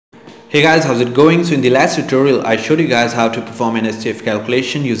Hey guys, how's it going? So in the last tutorial I showed you guys how to perform an STF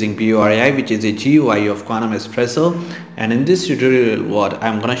calculation using BORAI, which is a GUI of Quantum Espresso. And in this tutorial what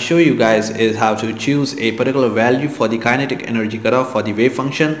I'm gonna show you guys is how to choose a particular value for the kinetic energy cutoff for the wave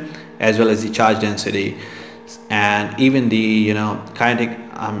function as well as the charge density and even the kinetic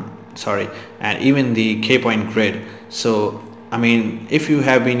and even the K-point grid. So I mean, if you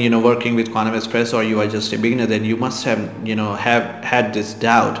have been working with Quantum Espresso or you are just a beginner, then you must have have had this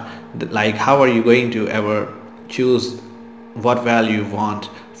doubt, like how are you going to ever choose what value you want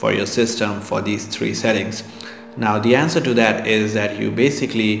for your system for these three settings. Now the answer to that is that you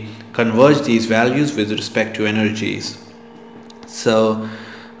basically converge these values with respect to energies. So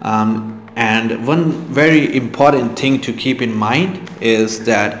and one very important thing to keep in mind is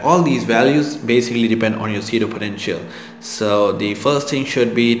that all these values basically depend on your pseudo potential. So the first thing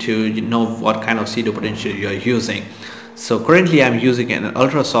should be to know what kind of pseudo potential you are using. So currently I'm using an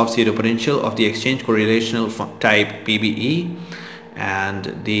ultra soft pseudo potential of the exchange correlational type PBE,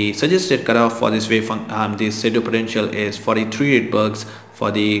 and the suggested cutoff for this this pseudo potential is 43 Rydbergs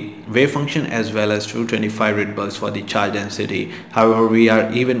for the wave function as well as 225 Rydbergs for the charge density. However, we are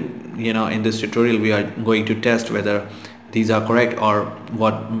in this tutorial we are going to test whether these are correct or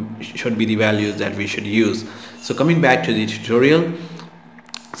what should be the values that we should use. So coming back to the tutorial,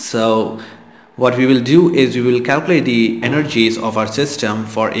 so what we will do is we will calculate the energies of our system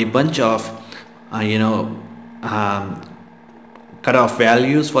for a bunch of cutoff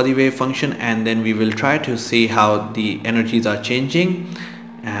values for the wave function, and then we will try to see how the energies are changing,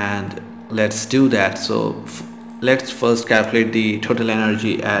 and let's do that. So let's first calculate the total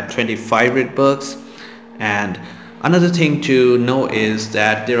energy at 25 Rydbergs. And another thing to know is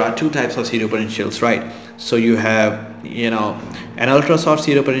that there are two types of pseudo potentials, right? So you have an ultra soft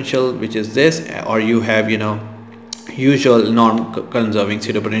pseudo potential, which is this, or you have usual norm conserving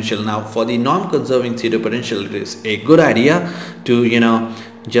pseudo potential. Now for the norm conserving pseudo potential, it is a good idea to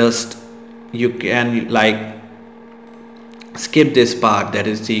you can like skip this part, that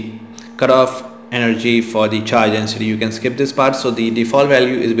is the cutoff energy for the charge density. You can skip this part. So the default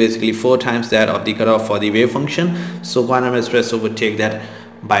value is basically 4 times that of the cutoff for the wave function. So Quantum Espresso would take that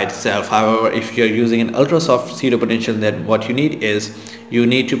by itself. However, if you're using an ultra soft pseudo potential, then what you need is you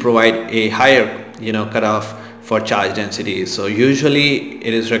need to provide a higher cutoff for charge density. So usually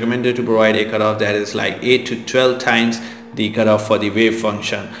it is recommended to provide a cutoff that is like 8 to 12 times the cutoff for the wave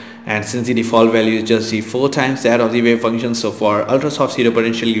function, and since the default value is just the 4 times that of the wave function, so for ultra soft pseudo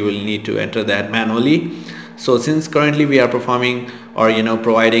potential you will need to enter that manually. So since currently we are performing or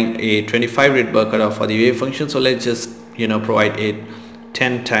providing a 25 Rydberg cutoff for the wave function, so let's just provide a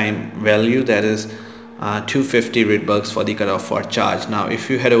 10 time value, that is 250 Rydbergs for the cutoff for charge. Now if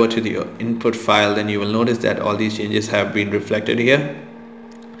you head over to the input file, then you will notice that all these changes have been reflected here.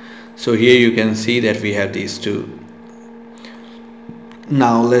 So here you can see that we have these two.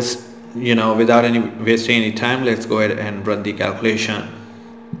 Now let's without wasting any time, let's go ahead and run the calculation.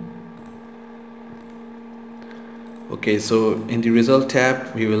 Okay, so in the result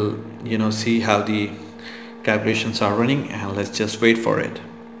tab we will see how the calculations are running, and let's just wait for it.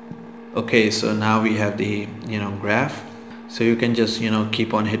 Okay, so now we have the graph. So you can just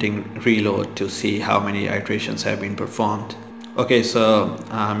keep on hitting reload to see how many iterations have been performed. Okay, so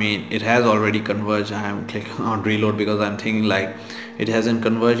I mean it has already converged. I am clicking on reload because I'm thinking like it hasn't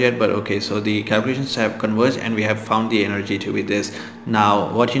converged yet, but okay, so the calculations have converged and we have found the energy to be this. Now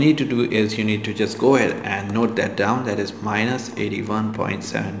what you need to do is you need to just go ahead and note that down, that is minus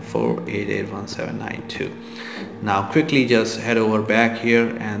 81.74881792. Now quickly just head over back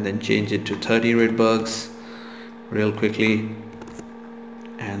here and then change it to 30 Rydbergs real quickly,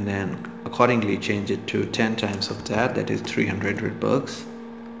 and then accordingly change it to 10 times of that, that is 300 Rydbergs,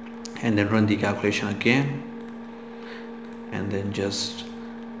 and then run the calculation again, and then just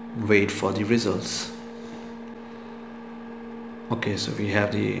wait for the results. Okay, so we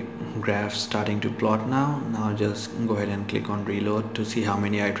have the graph starting to plot now. Now just go ahead and click on reload to see how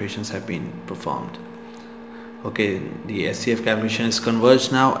many iterations have been performed. Okay, the SCF calculation is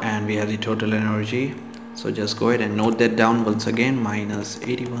converged now and we have the total energy. So just go ahead and note that down once again, minus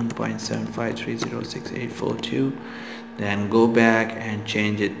 81.75306842. Then go back and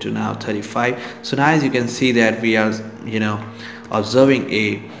change it to now 35. So now as you can see that we are observing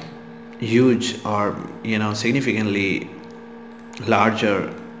a huge or significantly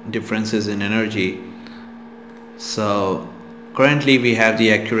larger differences in energy. So currently we have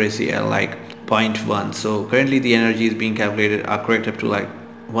the accuracy at like 0.1. so currently the energy is being calculated are correct up to like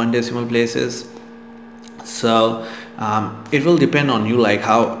 1 decimal places. So it will depend on you, like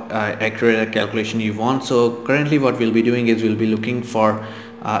how accurate a calculation you want. So currently what we'll be doing is we'll be looking for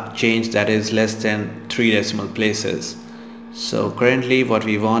change that is less than 3 decimal places. So currently what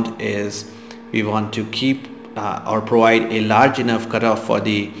we want is we want to keep or provide a large enough cutoff for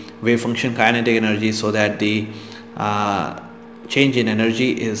the wave function kinetic energy so that the change in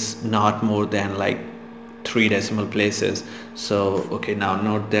energy is not more than like 3 decimal places. So okay, now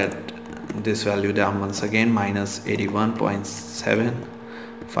note that this value down once again, minus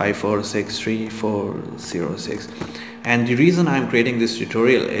 81.75463,406. And the reason I'm creating this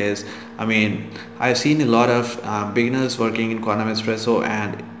tutorial is, I mean, I've seen a lot of beginners working in Quantum Espresso,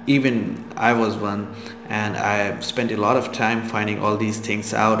 and even I was one, and I spent a lot of time finding all these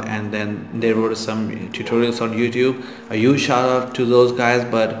things out. And then there were some tutorials on YouTube. A huge shout out to those guys,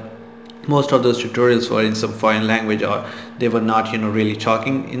 but most of those tutorials were in some foreign language, or they were not, you know, really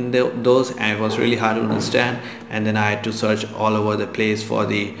talking in those, and it was really hard to understand. And then I had to search all over the place for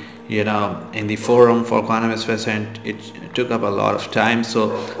the, you know, in the forum for Quantum Espresso, and it took up a lot of time.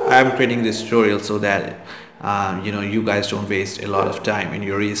 So I'm creating this tutorial so that you know, you guys don't waste a lot of time in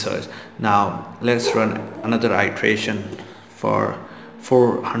your research. Now let's run another iteration for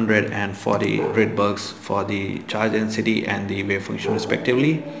 440 Rydbergs for the charge density and the wave function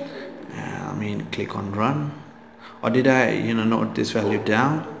respectively. I mean, click on run. Or did I, you know, note this value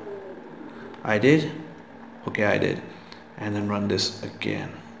down? I did. Okay, I did. And then run this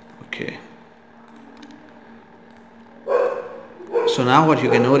again. Okay. So now what you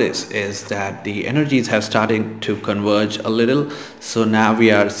can notice is that the energies have started to converge a little. So now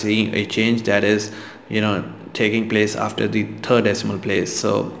we are seeing a change that is, you know, taking place after the 3rd decimal place.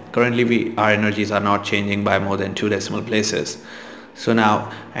 So currently our energies are not changing by more than 2 decimal places. So now,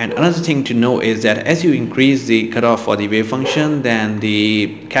 and another thing to know is that as you increase the cutoff for the wave function, then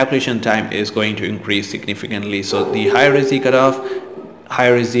the calculation time is going to increase significantly. So the higher is the cutoff,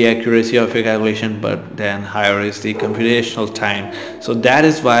 higher is the accuracy of your calculation, but then higher is the computational time. So that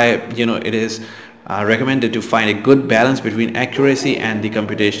is why, you know, it is recommended to find a good balance between accuracy and the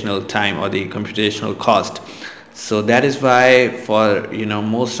computational time or the computational cost. So that is why for, you know,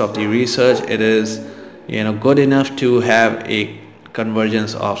 most of the research, it is, you know, good enough to have a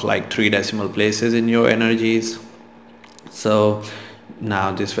convergence of like 3 decimal places in your energies. So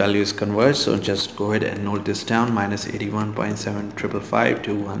now this value is converged, so just go ahead and note this down, minus 81.7555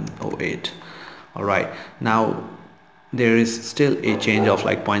 to 108. all right, now there is still a change of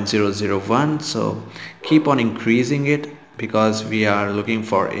like 0.001, so keep on increasing it because we are looking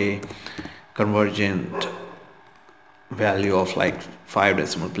for a convergent value of like 5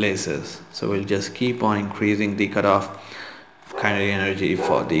 decimal places. So we'll just keep on increasing the cutoff kinetic energy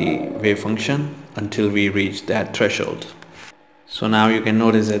for the wave function until we reach that threshold. So now you can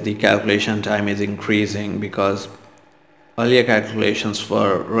notice that the calculation time is increasing because earlier calculations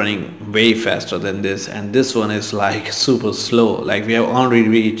were running way faster than this, and this one is like super slow. Like we have already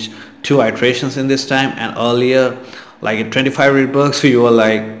reached 2 iterations in this time, and earlier like at 25 Rydbergs we were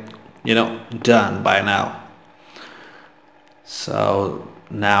like, you know, done by now. So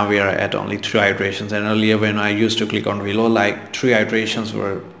now we are at only 3 iterations, and earlier when I used to click on reload, like 3 iterations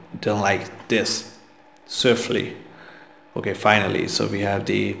were done like this swiftly. Okay, finally, so we have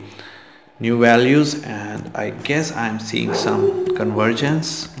the new values, and I guess I'm seeing some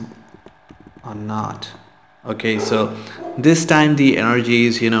convergence or not. Okay, so this time the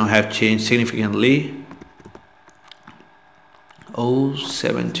energies, you know, have changed significantly.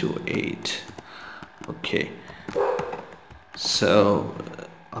 0728. Okay, so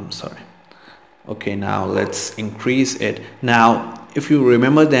I'm sorry. Okay, now let's increase it. Now if you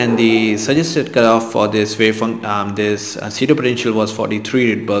remember, then the suggested cutoff for this waveform, this pseudo potential was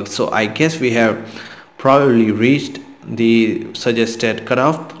 43 Rydberg. So I guess we have probably reached the suggested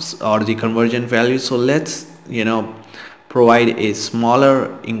cutoff or the convergent value. So let's, you know, provide a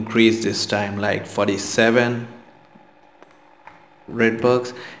smaller increase this time, like 47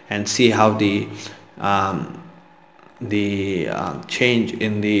 Rydbergs, and see how the change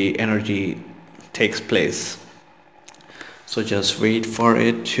in the energy takes place. So just wait for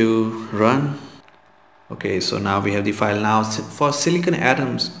it to run. Okay, so now we have the file. Now for silicon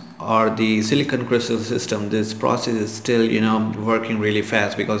atoms or the silicon crystal system, this process is still, you know, working really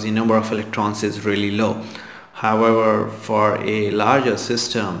fast because the number of electrons is really low. However, for a larger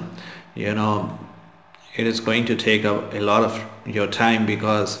system, you know, it is going to take up a lot of your time,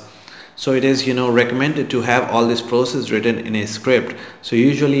 because so it is, you know, recommended to have all this process written in a script. So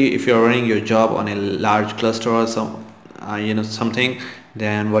usually if you're running your job on a large cluster or some you know, something,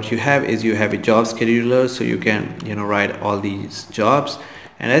 then what you have is you have a job scheduler, so you can, you know, write all these jobs.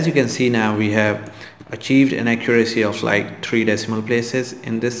 And as you can see, now we have achieved an accuracy of like 3 decimal places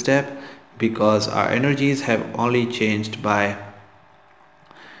in this step, because our energies have only changed by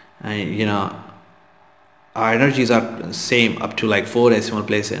you know, our energies are same up to like 4 decimal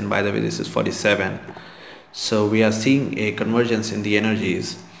places, and by the way this is 47. So we are seeing a convergence in the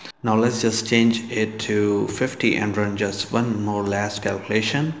energies. Now let's just change it to 50 and run just one more last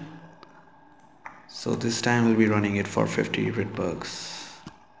calculation. So this time we'll be running it for 50 Rydbergs.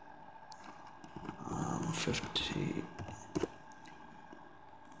 50.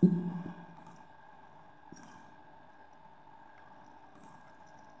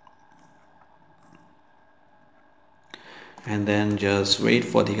 And then just wait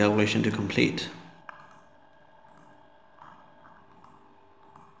for the calculation to complete.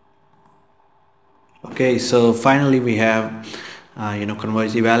 Okay, so finally we have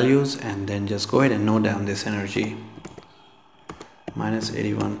converge the values, and then just go ahead and note down this energy, minus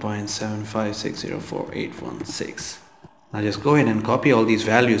 81.75604.816. Now just go ahead and copy all these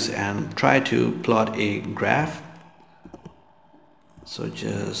values and try to plot a graph. So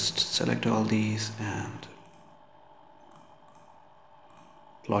just select all these and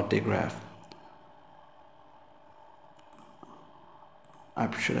plot the graph. I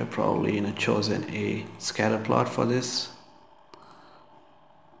should have probably chosen a scatter plot for this.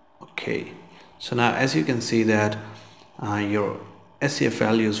 Okay, so now as you can see that your SCF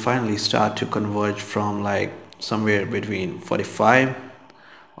values finally start to converge from like somewhere between 45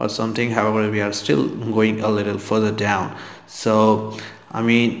 or something. However, we are still going a little further down. So I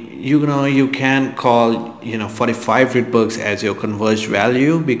mean, you can call 45 Rydbergs as your converged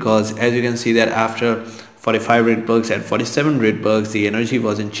value, because as you can see that after 45 Rydbergs at 47 Rydbergs the energy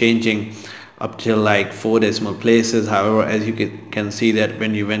wasn't changing up till like 4 decimal places. However, as you can see that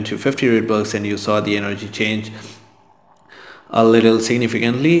when you went to 50 Rydbergs and you saw the energy change a little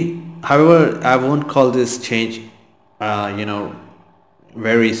significantly. However, I won't call this change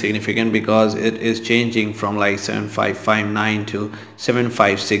very significant, because it is changing from like 7559 to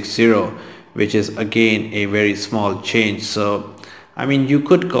 7560, which is again a very small change. So I mean, you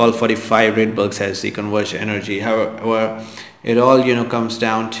could call 45 Rydbergs as the converged energy. However, it all comes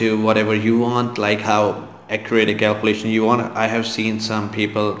down to whatever you want, like how accurate a calculation you want. I have seen some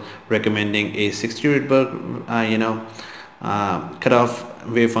people recommending a 60 Rydberg cutoff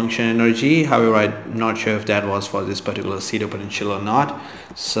wave function energy. However, I'm not sure if that was for this particular pseudo potential or not.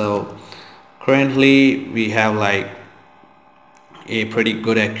 So currently we have like a pretty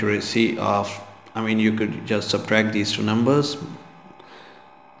good accuracy of, I mean, you could just subtract these two numbers,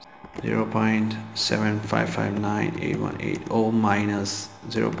 0.7559818 minus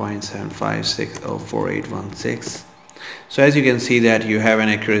 0.75604.816. So as you can see that you have an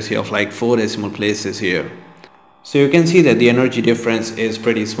accuracy of like 4 decimal places here. So you can see that the energy difference is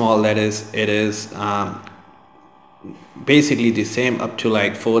pretty small. That is, it is basically the same up to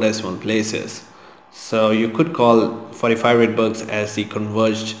like 4 decimal places. So you could call 45 Rydbergs as the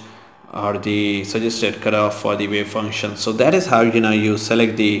converged or the suggested cutoff for the wave function. So that is how you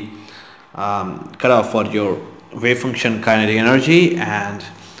select the cutoff for your wave function kinetic energy. And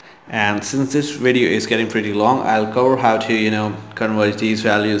since this video is getting pretty long, I'll cover how to converge these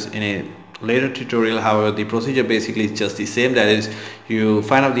values in a later tutorial. However, the procedure basically is just the same. That is, you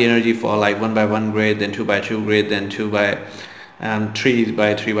find out the energy for like 1 by 1 grid, then 2 by 2 grid, then 2 by 3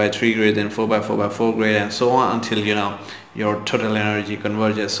 by 3 by 3 grid, then 4 by 4 by 4 grid, and so on until your total energy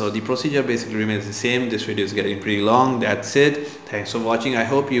converges. So the procedure basically remains the same. This video is getting pretty long. That's it. Thanks for watching. I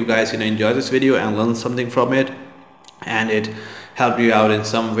hope you guys enjoy this video and learn something from it, and it helped you out in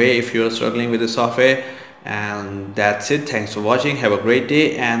some way if you're struggling with the software. And that's it. Thanks for watching. Have a great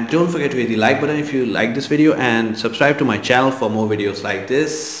day, and don't forget to hit the like button if you like this video, and subscribe to my channel for more videos like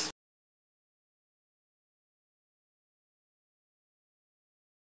this.